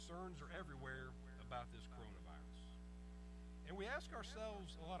concerns are everywhere about this coronavirus. And we ask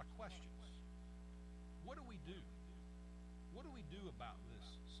ourselves a lot of questions. What do we do? What do we do about this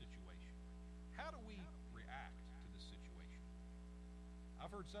situation? How do we react to this situation?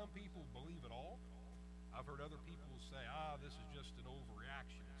 I've heard some people believe it all. I've heard other people say, this is just an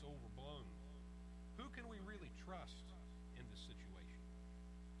overreaction. It's overblown. Who can we really trust in this situation?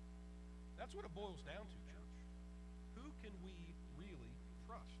 That's what it boils down to, church. Who can we really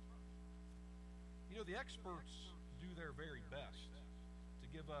trust? You know, the experts do their very best to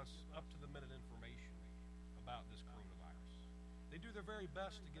give us up-to-the-minute information about this coronavirus. They do their very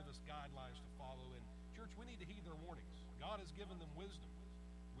best to give us guidelines to follow. And, church, we need to heed their warnings. God has given them wisdom.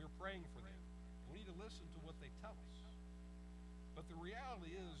 We're praying for them. We need to listen to what they tell us. But the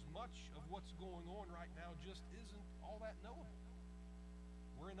reality is much of what's going on right now just isn't all that knowable.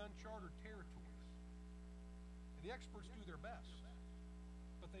 We're in uncharted territories. And the experts do their best,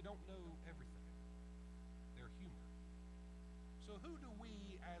 but they don't know everything. They're human. So who do we,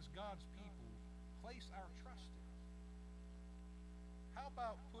 as God's people, place our trust in? How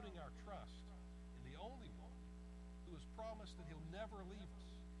about putting our trust in the only one who has promised that he'll never leave us?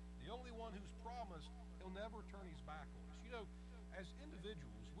 The only one who's promised he'll never turn his back on us. You know, as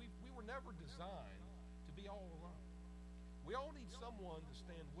individuals, we were never designed to be all alone. We all need someone to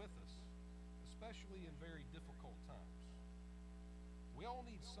stand with us, especially in very difficult times. We all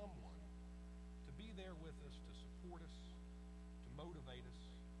need someone to be there with us, to support us, to motivate us,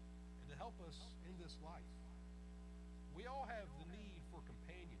 and to help us in this life. We all have the need for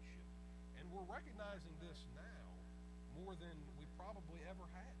companionship, and we're recognizing this now more than we probably ever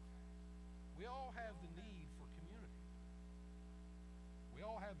have. We all have the need for community. We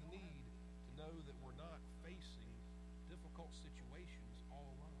all have the need to know that we're not facing difficult situations all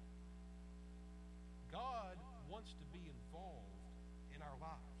alone. God wants to be involved in our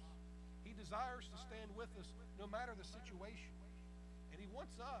lives. He desires to stand with us no matter the situation. And he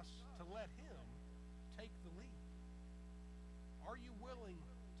wants us to let him take the lead. Are you willing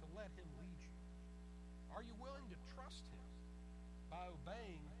to let him lead you? Are you willing to trust him by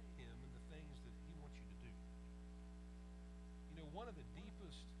obeying him in the things that he wants you to do? You know, one of the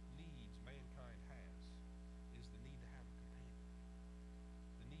deepest needs mankind has is the need to have a companion,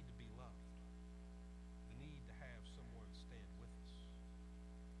 the need to be loved, the need to have someone stand with us.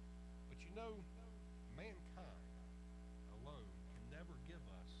 But you know, mankind alone can never give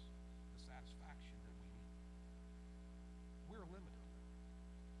us the satisfaction that we need. We're limited,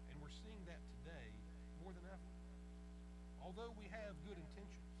 and we're seeing that today more than ever. Although we have good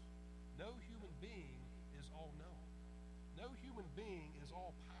intentions, no human being is all-knowing. No human being is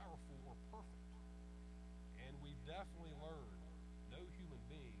all-powerful or perfect. And we've definitely learned no human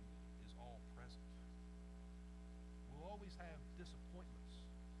being is all-present. We'll always have disappointments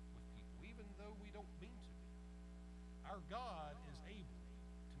with people, even though we don't mean to. Our God is able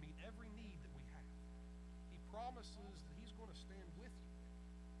to meet every need that we have. He promises that he's going to stand with you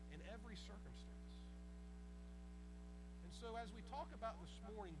in every circumstance. And so as we talk about this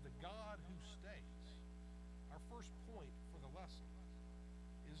morning, the God who stays, our first point for the lesson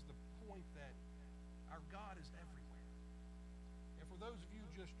is the point that our God is everywhere. And for those of you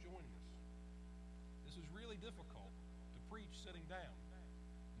just joining us, this is really difficult to preach sitting down.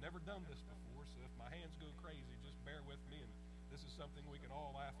 Never done this before, so if my hands go crazy, just bear with me, and this is something we can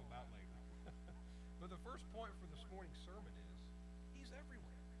all laugh about later. But the first point for this morning's sermon is, he's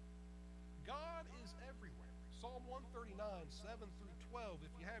everywhere. God is everywhere. Psalm 139, 7 through 12.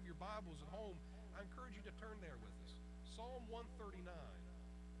 If you have your Bibles at home, I encourage you to turn there with us. Psalm 139,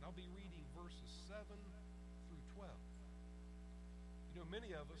 and I'll be reading verses 7 through 12. You know,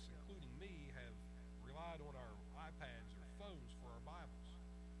 many of us, including me, have relied on our iPads or phones for our Bibles.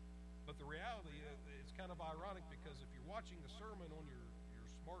 But the reality, it's kind of ironic because if you're watching the sermon on your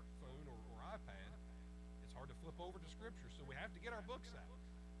smartphone or iPad, it's hard to flip over to Scripture, so we have to get our books out.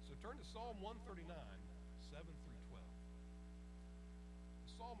 So turn to Psalm 139, 7 through 12. The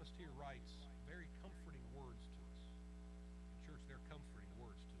psalmist here writes very comforting words to us. And church, they're comforting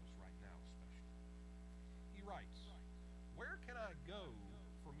words to us right now especially. He writes, "Where can I go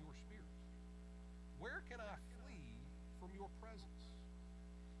from your spirit? Where can I flee from your presence?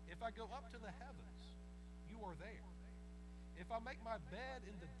 If I go up to the heavens, you are there. If I make my bed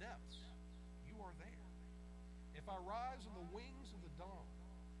in the depths, you are there. If I rise on the wings of the dawn,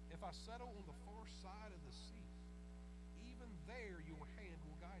 if I settle on the far side of the sea, even there your hand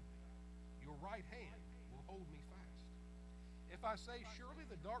will guide me. Your right hand will hold me fast. If I say, surely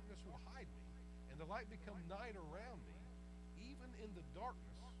the darkness will hide me, and the light become night around me, even in the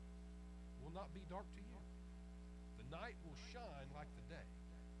darkness will not be dark to you. The night will shine like the day,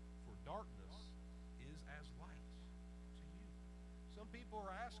 people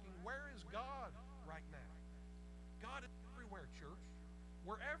are asking, where is God right now? God is everywhere, church.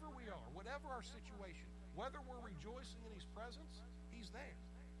 Wherever we are, whatever our situation, whether we're rejoicing in His presence, He's there.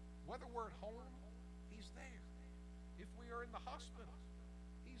 Whether we're at home, He's there. If we are in the hospital,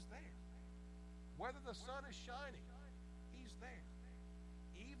 He's there. Whether the sun is shining, He's there.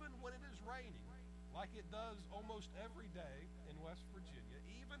 Even when it is raining, like it does almost every day in West Virginia,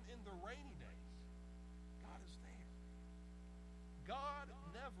 even in the rainy days, God is there. God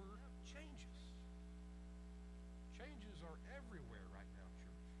never changes. Changes are everywhere right now,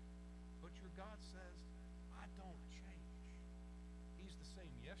 church. But your God says, I don't change. He's the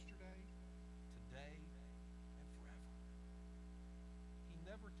same yesterday, today, and forever. He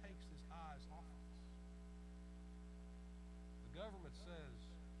never takes His eyes off of us. The government says,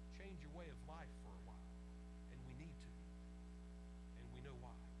 change your way of life for a while. And we need to. And we know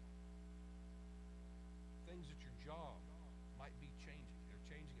why. Things at your job might be changing. They're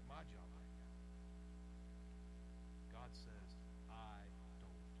changing at my job right now. God says, I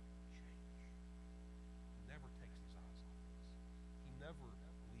don't change. He never takes His eyes off of us. He never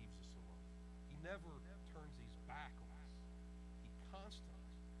leaves us alone. He never turns His back on us. He constantly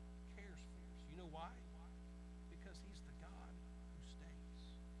cares for us. You know why? Because He's the God who stays.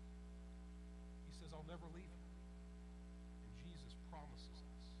 He says, I'll never leave you. And Jesus promises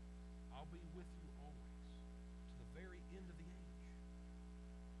us, I'll be with you always to the very end of the age.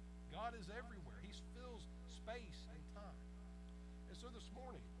 God is everywhere. He fills space and time. And so this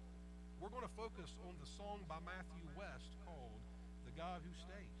morning, we're going to focus on the song by Matthew West called The God Who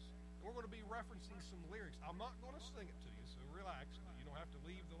Stays. And we're going to be referencing some lyrics. I'm not going to sing it to you, so relax. You don't have to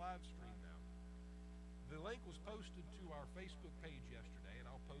leave the live stream now. The link was posted to our Facebook page yesterday, and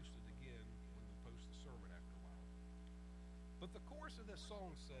I'll post it again when we post the sermon after a while. But the chorus of this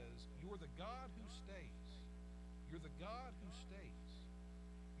song says, you're the God who stays. You're the God who stays.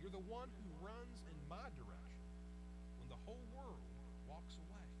 You're the one who runs in my direction when the whole world walks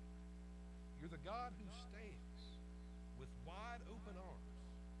away. You're the God who stands with wide open arms,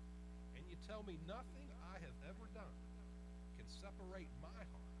 and you tell me nothing I have ever done can separate my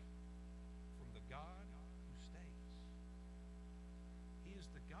heart from the God who stays. He is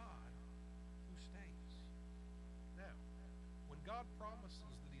the God who stays. Now, when God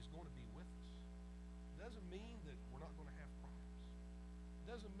promises that He's going to be with us, it doesn't mean that we're not going to have problems. It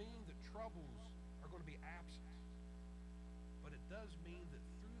doesn't mean that troubles are going to be absent. But it does mean that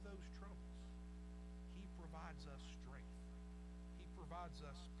through those troubles, He provides us strength. He provides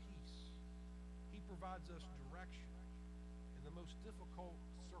us peace. He provides us direction in the most difficult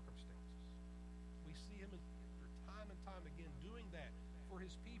circumstances. We see Him time and time again doing that for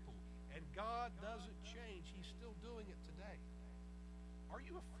His people. And God doesn't change. He's still doing it today. Are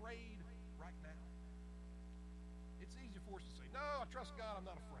you afraid right now? It's easy for us to say, no, I trust God, I'm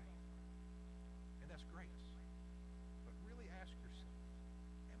not afraid. And that's great. But really ask yourself,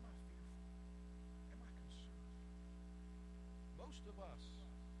 am I fearful? Am I concerned? Most of us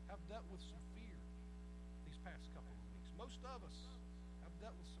have dealt with some fear these past couple of weeks. Most of us have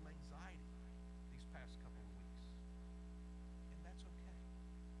dealt with some anxiety these past couple of weeks. And that's okay.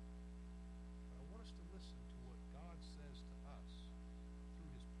 But I want us to listen to what God says to us through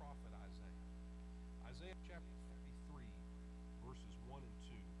His prophet Isaiah. Isaiah chapter 53, verses 1 and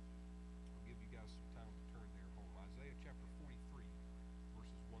 2. I'll give you guys some time to turn there at home. Isaiah chapter 43,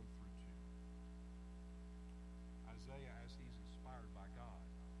 verses 1 through 2. Isaiah, as he's inspired by God,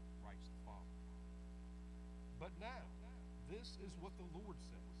 writes the following. But now, this is what the Lord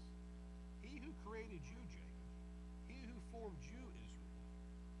says. He who created you, Jacob, He who formed you, Israel,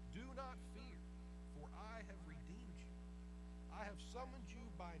 do not fear, for I have redeemed you. I have summoned you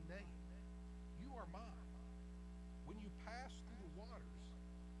by name. You are mine. When you pass through the waters,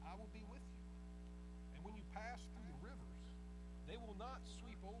 I will be with you. And when you pass through the rivers, they will not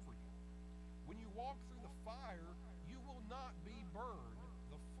sweep over you. When you walk through the fire, you will not be burned.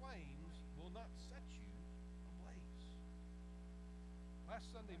 The flames will not set you ablaze.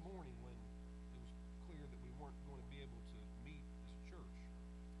 Last Sunday morning, when it was clear that we weren't going to be able to meet as a church,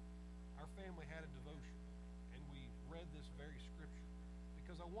 our family had a devotion, and we read this very scripture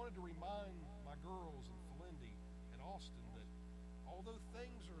because I wanted to remind my girls and Felindy and Austin that although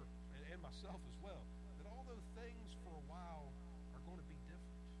things are, and myself as well, that although things for a while are going to be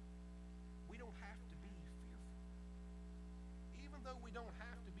different, we don't have to be fearful. Even though we don't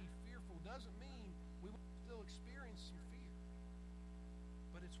have to be fearful doesn't mean we will still experience some fear.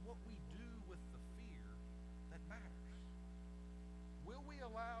 But it's what we do with the fear that matters. Will we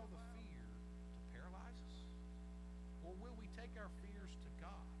allow the fear to paralyze us? Or will we take our fears to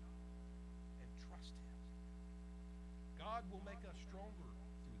God and trust Him? God God will make us stronger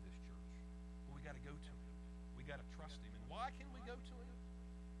through this church. But we got to go to him. We got to trust him. And why can we go to him?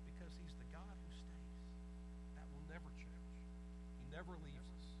 Because he's the God who stays. That will never change. He never leaves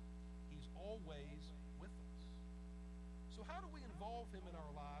us. He's always with us. So how do we involve him in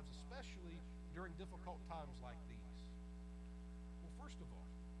our lives, especially during difficult times like these? Well, first of all,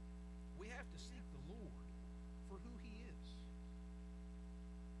 we have to seek the Lord for who he is.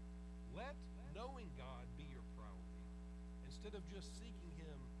 Let knowing God be your priority instead of just seeking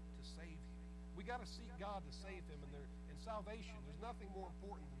him to save you. We got to seek God to save him, and salvation, there's nothing more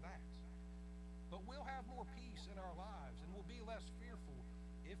important than that. But we'll have more peace in our lives, and we'll be less fearful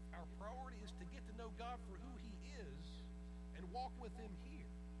if our priority is to get to know God for who he is and walk with him here.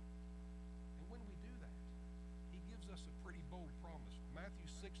 And when we do that, he gives us a pretty bold promise. Matthew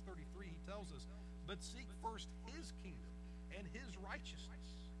 6:33, he tells us, "But seek first his kingdom and his righteousness,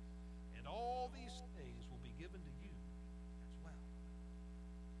 and all these things will be given to you as well."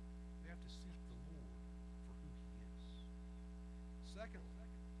 We have to seek the Lord for who he is. Secondly,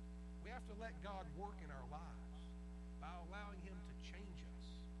 we have to let God work in our lives by allowing him to change us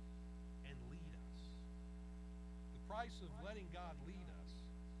and lead us. The price of letting God lead us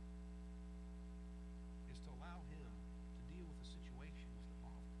is to allow him to deal with the situations that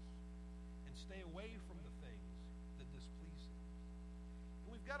bother us and stay away from the things that displease him.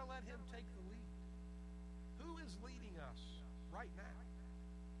 And we've got to let him take the lead. Who is leading us right now?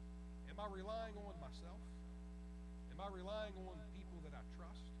 Am I relying on myself? Am I relying on people that I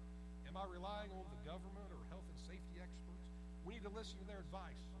trust? Am I relying on the government or health and safety experts? We need to listen to their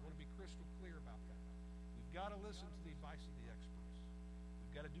advice. I want to be crystal clear about that. We've got to listen to the advice of the experts.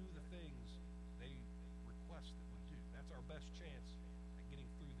 We've got to do the things they request that we do. That's our best chance at getting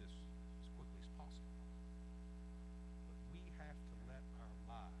through this as quickly as possible. But we have to let our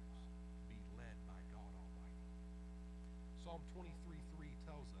lives be led by God Almighty. Psalm 23:3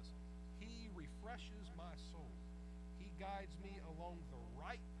 tells us, "He refreshes my soul. He guides me along the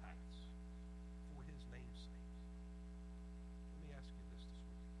right paths for his name's sake." Let me ask you this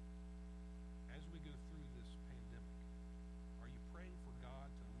week. As we go through this pandemic, are you praying for God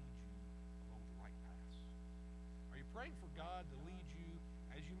to lead you along the right paths? Are you praying for God to lead you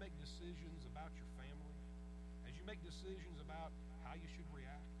as you make decisions about your family, as you make decisions about how you should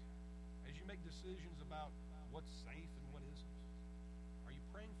react, as you make decisions about what's safe and what isn't? Are you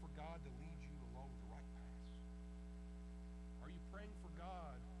praying for God to lead you along the right paths? Are you praying for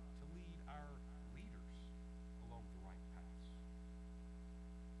God to lead our leaders along the right paths?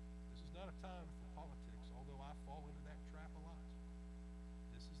 This is not a time for politics, although I fall into that trap a lot.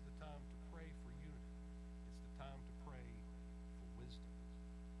 This is the time to pray for unity. It's the time to pray for wisdom.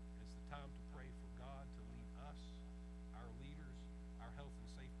 It's the time to pray for God to lead us, our leaders, our health and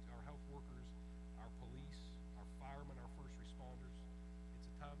safety, our health workers, our police, our firemen, our first responders. It's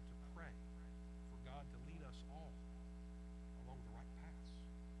a time to pray for God to lead us all along the right paths.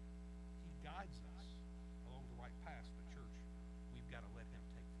 He guides us along the right paths, but church, we've got to let him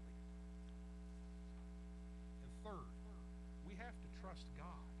take the lead. And third, we have to trust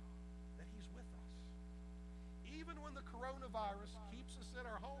God that he's with us. Even when the coronavirus keeps us in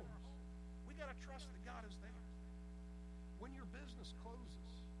our homes, we got to trust that God is there. When your business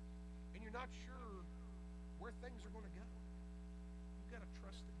closes and you're not sure where things are going to go, you've got to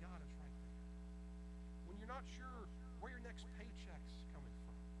trust that God is right there. When you're not sure where your next paycheck's coming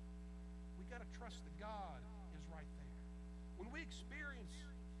from, we got to trust that God is right there. When we experience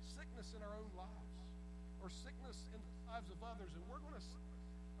sickness in our own lives or sickness in the lives of others, and we're going to see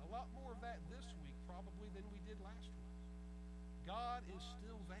a lot more of that this week probably than we did last week, God is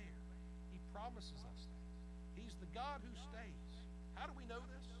still there. He promises us that. He's the God who stays. How do we know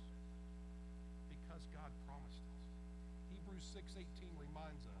this? Because God promised us. Hebrews 6:18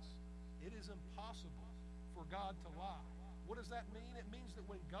 reminds us, it is impossible for God to lie. What does that mean? It means that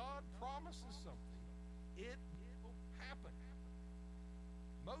when God promises something, it will happen.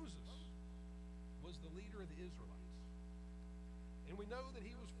 Moses was the leader of the Israelites. And we know that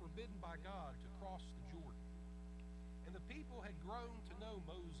he was forbidden by God to cross the Jordan. And the people had grown to know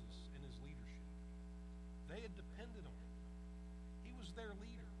Moses and his leadership. They had depended on him. He was their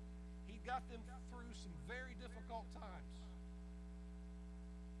leader. He got them through some very difficult times.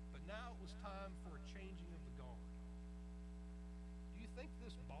 But now it was time for a changing of the guard. Do you think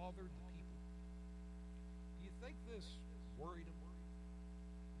this bothered the people? Do you think this worried them?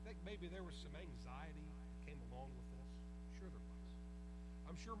 You think maybe there was some anxiety that came along with this? Sure there was.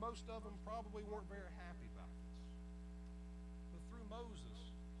 I'm sure most of them probably weren't very happy about this. But through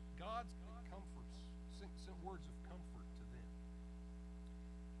Moses, God sent words of comfort to them.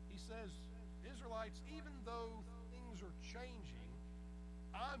 He says, Israelites, even though things things are changing,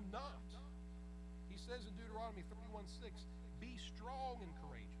 I'm not. He says in Deuteronomy 31:6, be strong and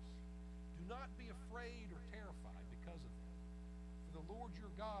courageous. Do not be afraid or terrified because of them. For the Lord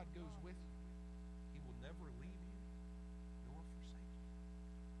your God goes with you. He will never leave you nor forsake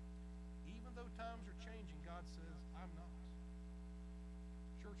you. Even though times are changing, God says, I'm not.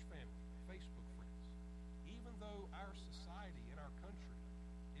 Church family, Facebook friends, even though our society and our country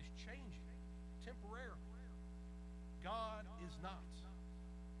is changing temporarily, God is not.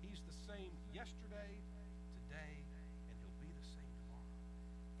 He's the same yesterday, today, and he'll be the same tomorrow.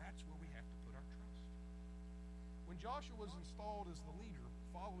 That's where we have to put our trust. When Joshua was installed as the leader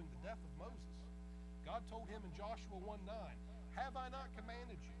following the death of Moses, God told him in Joshua 1:9, have I not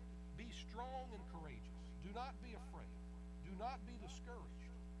commanded you? Be strong and courageous. Do not be afraid. Do not be discouraged.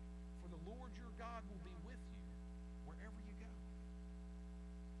 For the Lord your God will be with you wherever you go.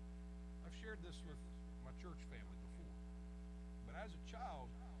 I've shared this with my church family before. But as a child,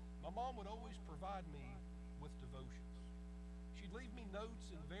 my mom would always provide me with devotions. She'd leave me notes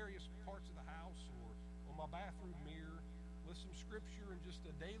in various parts of the house or on my bathroom mirror with some scripture and just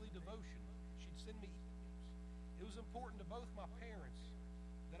a daily devotion. She'd send me emails. It was important to both my parents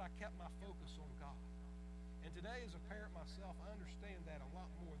that I kept my focus on God. And today, as a parent myself, I understand that a lot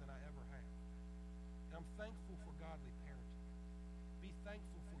more than I ever have. And I'm thankful for godly parenting. Be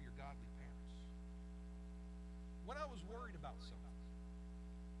thankful for your godly parents. When I was worried about something,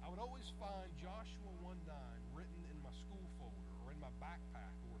 I would always find Joshua 1:9 written in my school folder or in my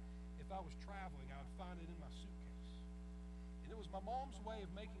backpack, or if I was traveling, I would find it in my suitcase. And it was my mom's way of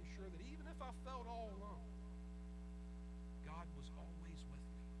making sure that even if I felt all alone, God was always with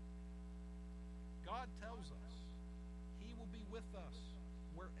me. God tells us he will be with us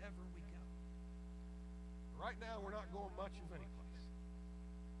wherever we go. Right now, we're not going much of any place.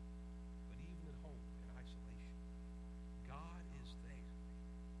 But even at home, in isolation, God is there.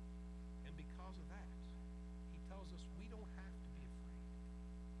 And because of that, he tells us we don't have to be afraid.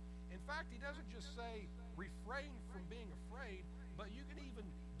 In fact, he doesn't just say refrain from being afraid, but you can even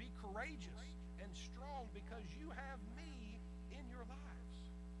be courageous and strong because you have me in your lives.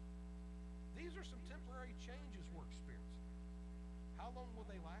 These are some temporary changes we're experiencing. How long will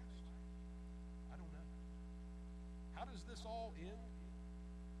they last? I don't know. How does this all end?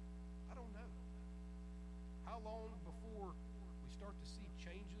 I don't know. How long before we start to see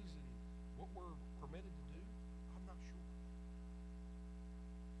changes in what we're permitted to do? I'm not sure.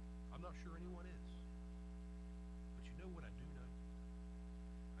 I'm not sure anyone is. But you know what I do know?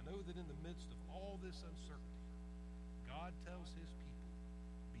 I know that in the midst of all this uncertainty, God tells his people,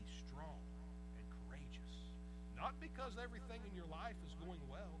 be strong and courageous. Not because everything in your life is going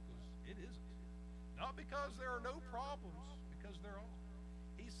well, because it isn't. Not because there are no problems, because there are.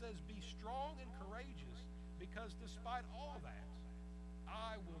 He says, be strong and courageous, because despite all that,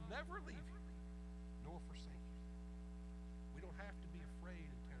 I will never leave you, nor forsake you. We don't have to be afraid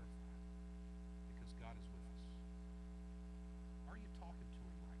and terrified, because God is with us. Are you talking to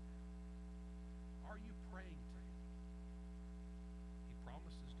him right now? Are you praying to him? He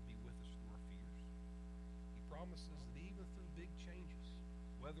promises to be with us through our fears. He promises that even through big changes,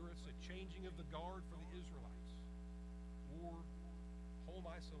 whether it's a changing of the guard for the Israelites or home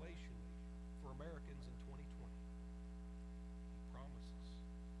isolation for Americans in 2020, he promises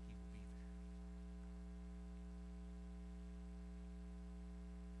he will be there.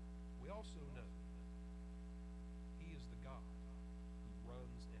 We also know he is the God who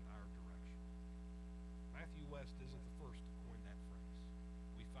runs in our direction. Matthew West isn't the first to coin that phrase.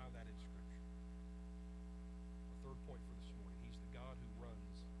 We find that in Scripture. Our third point for this morning, he's the God who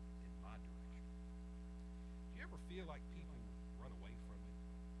runs in my direction. Do you ever feel like people run away from you?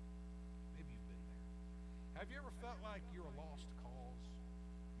 Maybe you've been there. Have you ever felt like you're a lost cause?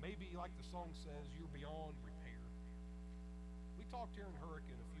 Maybe, like the song says, you're beyond repair. We talked here in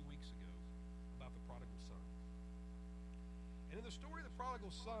Hurricane a few weeks ago about the prodigal son. And in the story of the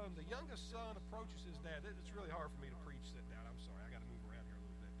prodigal son, the youngest son approaches his dad. It's really hard for me to preach sitting down. I'm sorry, I got to move around here a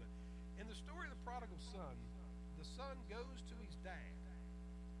little bit. But in the story of the prodigal son, the son goes to his dad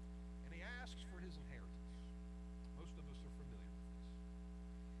and he asks for his inheritance. Most of us are familiar with this.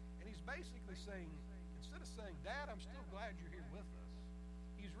 And he's basically saying, instead of saying, Dad, I'm still glad you're here with us,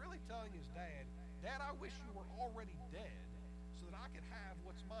 he's really telling his dad, Dad, I wish you were already dead so that I could have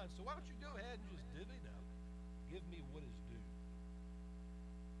what's mine. So why don't you go ahead and just divvy it up, give me what is due.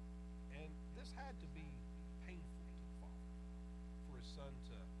 And this had to be painful to the father for his son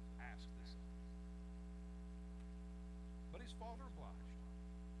to ask this of him. But his father obliged.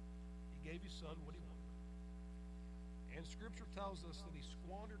 He gave his son what he wanted. And Scripture tells us that he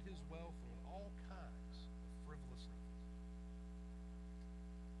squandered his wealth on all kinds of frivolous things.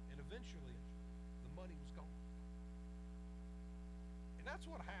 eventually the money was gone. And that's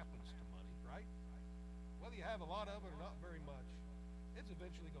what happens to money, right? Whether you have a lot of it or not very much, it's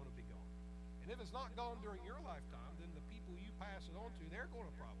eventually going to be gone. And if it's not gone during your lifetime, then the people you pass it on to, they're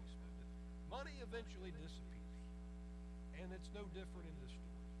going to probably spend it. Money eventually disappears. And it's no different in this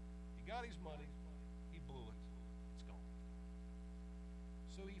story. He got his money, he blew it, it's gone.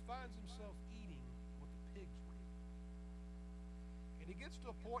 So he finds himself eating what the pigs were eating. And he gets to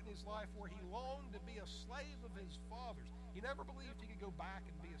a point in his life where he longed to be a slave of his father's. He never believed he could go back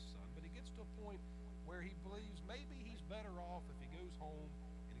and be a son, but he gets to a point where he believes maybe he's better off if he goes home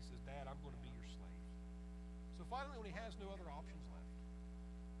and he says, Dad, I'm going to be your slave. So finally, when he has no other options left,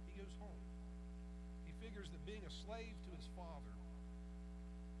 he goes home. He figures that being a slave to his father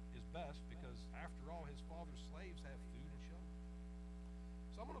is best because, after all, his father's slaves have food and shelter.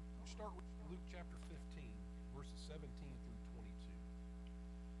 So I'm going to start with Luke chapter 15, verses 17 through 22.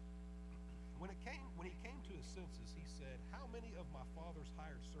 When he came to his senses, he said, How many of my father's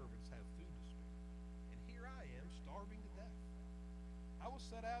hired servants have food to spare? And here I am, starving to death. I will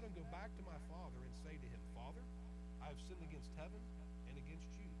set out and go back to my father and say to him, Father, I have sinned against heaven and against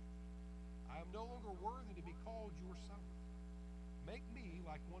you. I am no longer worthy to be called your son. Make me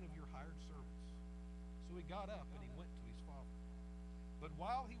like one of your hired servants. So he got up and he went to his father. But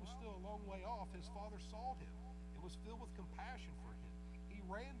while he was still a long way off, his father saw him and was filled with compassion for him. He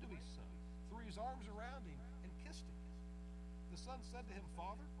ran to his son, threw his arms around him, and kissed him. The son said to him,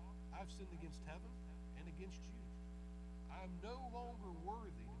 Father, I have sinned against heaven and against you. I am no longer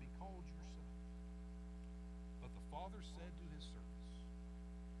worthy to be called your son. But the father said to his servants,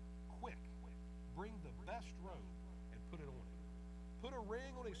 Quick, bring the best robe and put it on him. Put a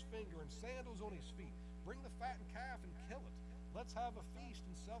ring on his finger and sandals on his feet. Bring the fattened calf and kill it. Let's have a feast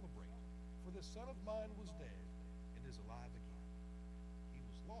and celebrate. For this son of mine was dead and is alive again. He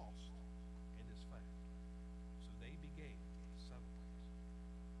was lost and is found. So they began to celebrate.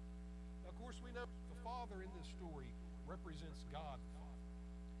 Now, of course, we know the father in this story represents God the Father.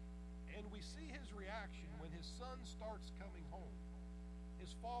 And we see his reaction when his son starts coming home.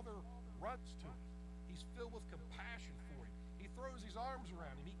 His father runs to him. He's filled with compassion for him. He throws his arms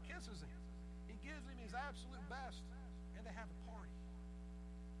around him. He kisses him. He gives him his absolute best. And they have a party.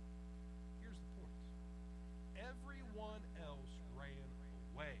 Here's the point. Everyone else ran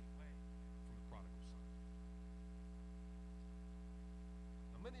away from the prodigal son.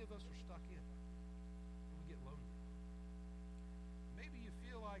 Now, many of us are stuck in when we get lonely. Maybe you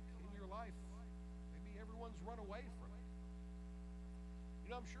feel like in your life, maybe everyone's run away from you.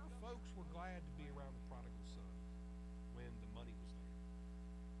 You know, I'm sure folks were glad to be around the prodigal son when the money was there.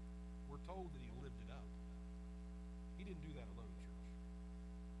 We're told that he lived it up. He didn't do that alone, church.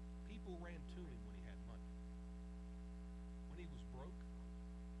 People ran to him when he had money. When he was broke,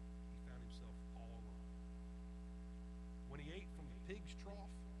 he found himself all alone. When he ate from the pig's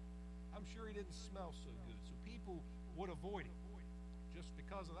trough, I'm sure he didn't smell so good, so people would avoid him just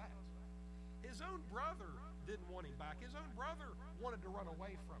because of that. His own brother didn't want him back. His own brother wanted to run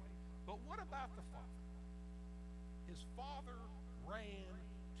away from him. But what about the father? His father ran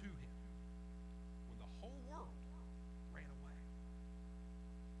to him when the whole world ran away.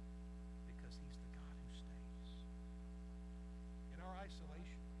 Because he's the God who stays. In our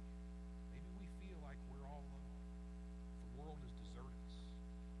isolation, maybe we feel like we're all alone. The world has deserted us.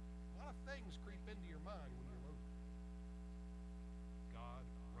 A lot of things creep into your mind when you're lonely. God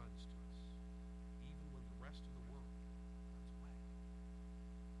runs to us, even when the rest of the world runs away.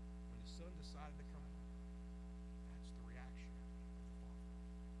 When his son decided to come home, that's the reaction of the father.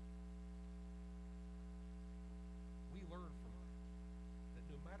 We learn from that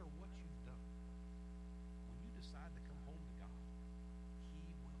no matter what you've done, when you decide to come home to God, he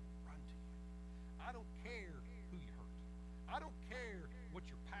will run to you. I don't care who you hurt. I don't care what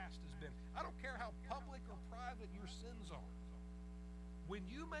your past has been. I don't care how public or private your sins are. When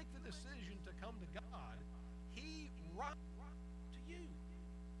you make the decision to come to God, he runs to you.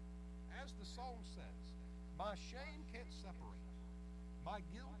 As the song says, my shame can't separate. My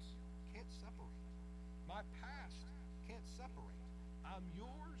guilt can't separate. My past can't separate. I'm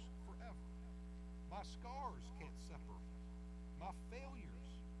yours forever. My scars can't separate. My failures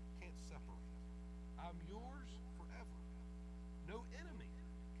can't separate. I'm yours forever. No enemy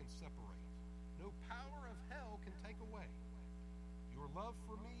can separate. No power of hell can take away. Your love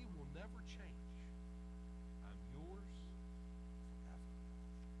for me will never change. I'm yours forever.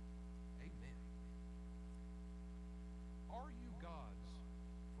 Amen. Are you God's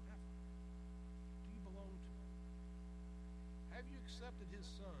forever? Do you belong to him? Have you accepted his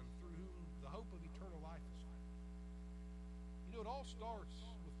son through whom the hope of eternal life is found? You know, it all starts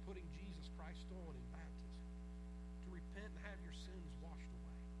with putting Jesus Christ on in baptism, to repent and have your sins washed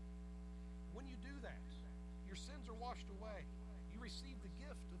away. When you do that, your sins are washed away. You receive the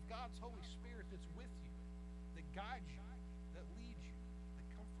gift of God's Holy Spirit that's with you, that guides you, that leads you, that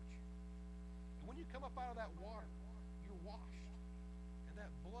comforts you. And when you come up out of that water, you're washed. And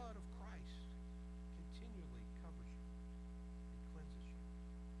that blood of Christ continually covers you and cleanses you.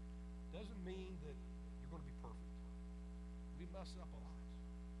 Doesn't mean that you're going to be perfect. We mess up a lot.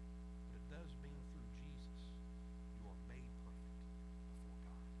 But it does mean through Jesus, you are made perfect before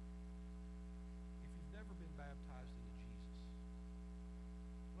God. If you've never been baptized into Jesus,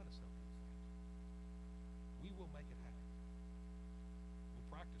 let us help you with that. We will make it happen. We'll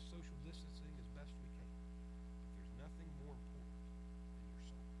practice social distancing as best we can. But there's nothing more important than your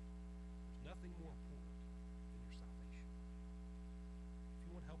soul. There's nothing more important than your salvation. If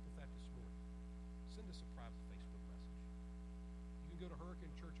you want help with that this morning, send us a private Facebook message. You can go to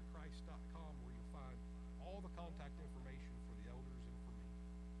hurricanechurchofchrist.com where you'll find all the contact information for the elders and for me.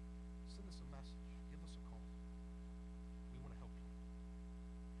 Send us a message. Give us a call. We want to help you.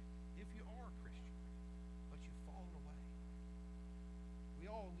 If you are a Christian, but you've fallen away, we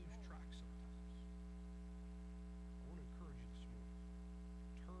all lose track sometimes. I want to encourage you this morning.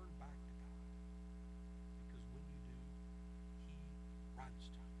 Turn back to God. Because when you do, He runs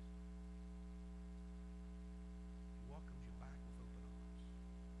to you. He welcomes you back with open arms.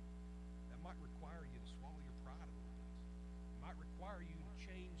 That might require you to swallow your pride a little bit. It might require you to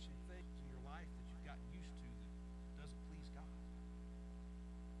change some things in your life that you've gotten used to that doesn't please God.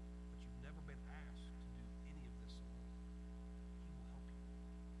 But you've never been asked to do any of this alone. He will help you.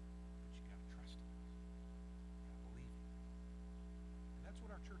 But you got to trust Him. You got to believe Him. And that's what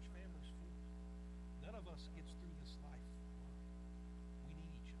our church family is for. None of us gets through this life alone. We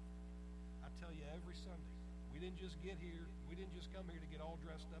need each other. I tell you, every Sunday, we didn't just get here, we didn't just come here to get all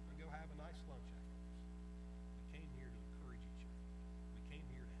dressed up and go have a nice lunch afterwards. We came here to encourage each other. We came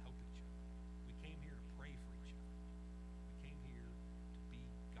here to help each other. We came here to pray for each other. We came here to be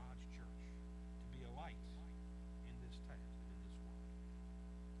God's church, to be a light in this town and in this world.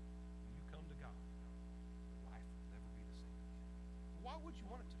 When you come to God, life will never be the same again. Why would you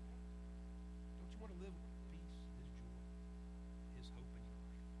want it to be? Don't you want to live with peace, His joy, His hope in your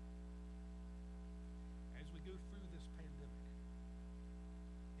life? As we go through this pandemic,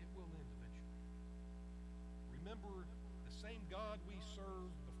 it will end eventually. Remember, the same God we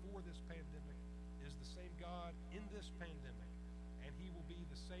served before this pandemic is the same God in this pandemic, and He will be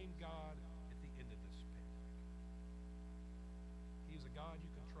the same God at the end of this pandemic. He is a God you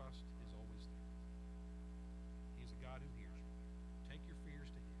can trust is always there. He is a God who hears you. Take your fears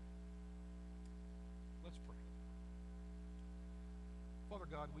to Him. Let's pray. Father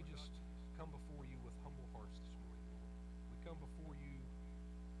God, we just come before you with humble hearts this morning, Lord. We come before you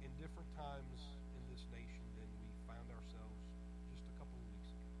in different times in this nation than we found ourselves just a couple of weeks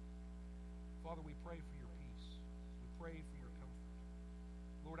ago. Father, we pray for your peace. We pray for your comfort.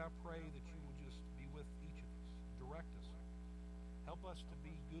 Lord, I pray that you will just be with each of us. Direct us. Help us to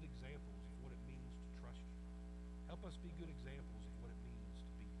be good examples of what it means to trust you. Help us be good examples of what it means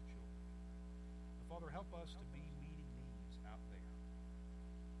to be your children. And Father, help us to be meeting needs out there.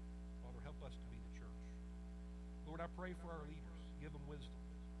 Father, help us to be the church. Lord, I pray for our leaders. Give them wisdom.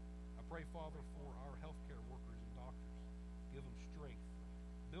 I pray, Father, for our healthcare workers and doctors. Give them strength.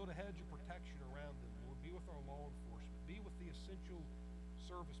 Build a hedge of protection around them. Lord, be with our law enforcement. Be with the essential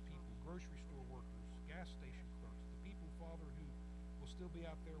service people, grocery store workers, gas station clerks, the people, Father, who will still be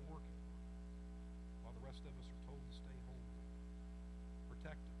out there working. While the rest of us are told to stay home.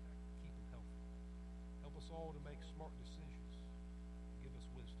 Protect them. Keep them healthy. Help us all to make smart decisions. Give us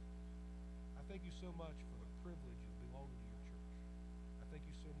wisdom. I thank you so much for the privilege of belonging to your church. I thank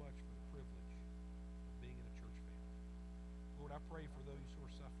you so much for the privilege of being in a church family. Lord, I pray for those who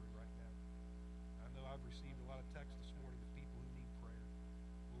are suffering right now. I know I've received a lot of texts this morning of people who need prayer.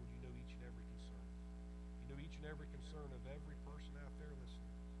 Lord, you know each and every concern. You know each and every concern of every person out there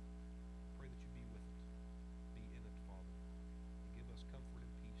listening. Pray that you be with it. Be in it, Father. And give us comfort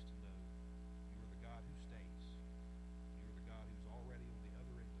and peace to know you are the God who stays. You are the God who's already on the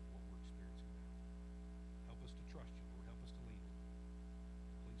other end of what we're experiencing now. Help us to trust you, Lord. Help us to lead you.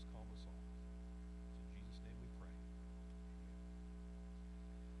 Please calm us all. It's in Jesus' name we pray. Amen.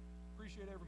 Appreciate everybody.